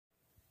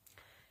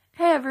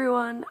Hey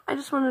everyone, I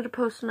just wanted to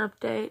post an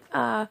update.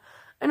 I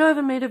know I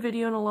haven't made a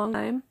video in a long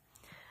time,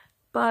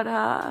 but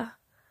I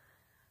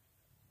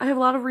have a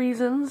lot of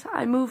reasons.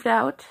 I moved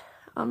out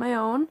on my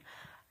own,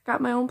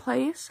 got my own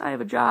place, I have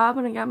a job,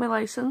 and I got my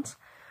license.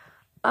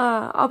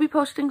 I'll be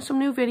posting some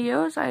new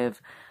videos. I have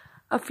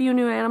a few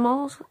new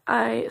animals.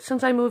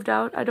 Since I moved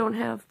out, I don't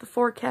have the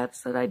 4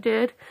 cats that I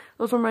did.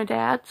 Those were my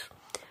dad's.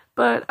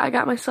 But I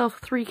got myself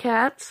 3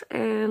 cats,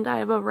 and I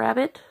have a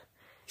rabbit,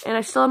 and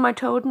I still have my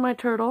toad and my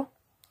turtle.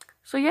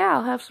 So yeah,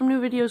 I'll have some new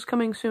videos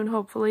coming soon,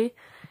 hopefully.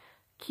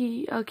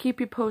 I'll keep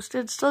you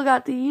posted. Still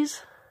got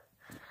these.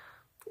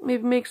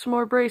 Maybe make some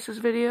more braces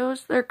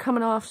videos. They're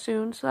coming off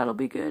soon, so that'll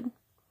be good.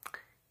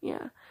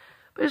 Yeah.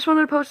 But I just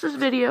wanted to post this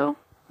video.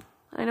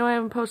 I know I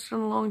haven't posted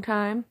in a long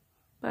time.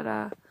 But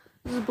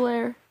this is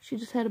Blair. She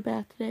just had a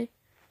bath today.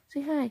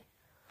 Say hi.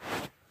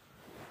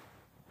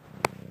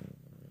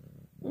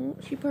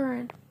 She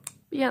purring.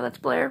 But yeah, that's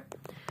Blair.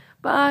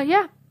 But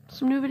yeah,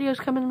 some new videos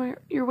coming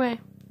your way.